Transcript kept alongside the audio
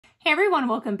Hey everyone,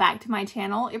 welcome back to my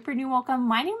channel. If you're new, welcome.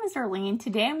 My name is Arlene.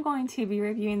 Today I'm going to be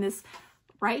reviewing this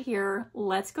right here.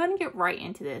 Let's go ahead and get right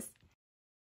into this.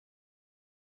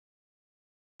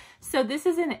 So this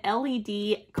is an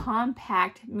LED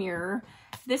compact mirror.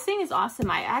 This thing is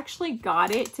awesome. I actually got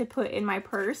it to put in my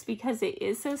purse because it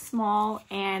is so small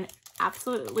and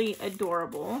absolutely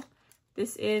adorable.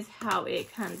 This is how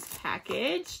it comes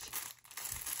packaged.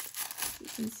 You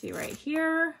can see right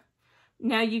here.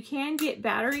 Now you can get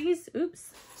batteries. Oops.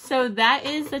 So that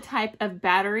is the type of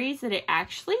batteries that it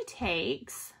actually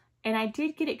takes. And I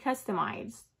did get it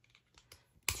customized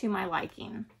to my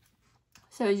liking.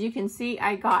 So as you can see,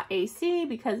 I got AC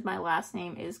because my last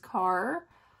name is Carr.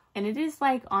 And it is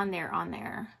like on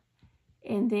there.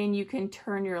 And then you can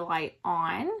turn your light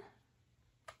on.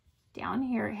 Down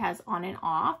here it has on and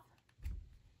off.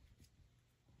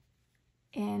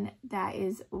 And that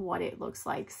is what it looks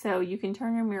like. So you can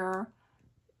turn your mirror.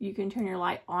 You can turn your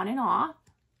light on and off.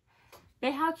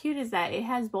 But how cute is that? It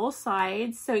has both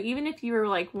sides. So even if you were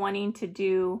like wanting to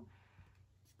do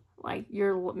like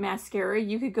your mascara,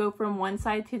 you could go from one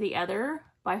side to the other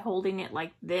by holding it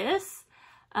like this.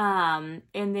 And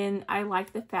then I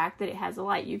like the fact that it has a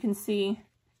light. You can see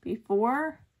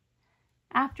before,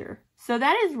 after. So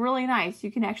that is really nice.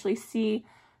 You can actually see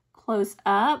close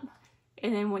up.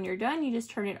 And then when you're done, you just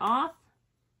turn it off.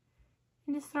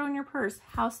 And just throw in your purse.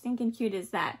 How stinking cute is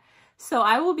that? So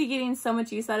I will be getting so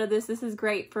much use out of this. This is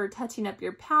great for touching up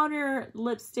your powder,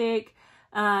 lipstick,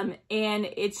 and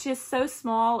it's just so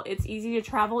small. It's easy to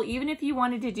travel. Even if you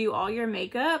wanted to do all your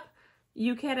makeup,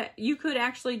 you could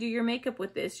actually do your makeup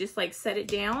with this. Just like set it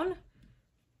down,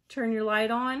 turn your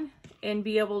light on, and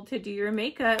be able to do your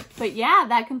makeup. But yeah,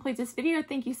 that completes this video.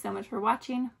 Thank you so much for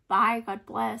watching. Bye. God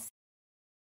bless.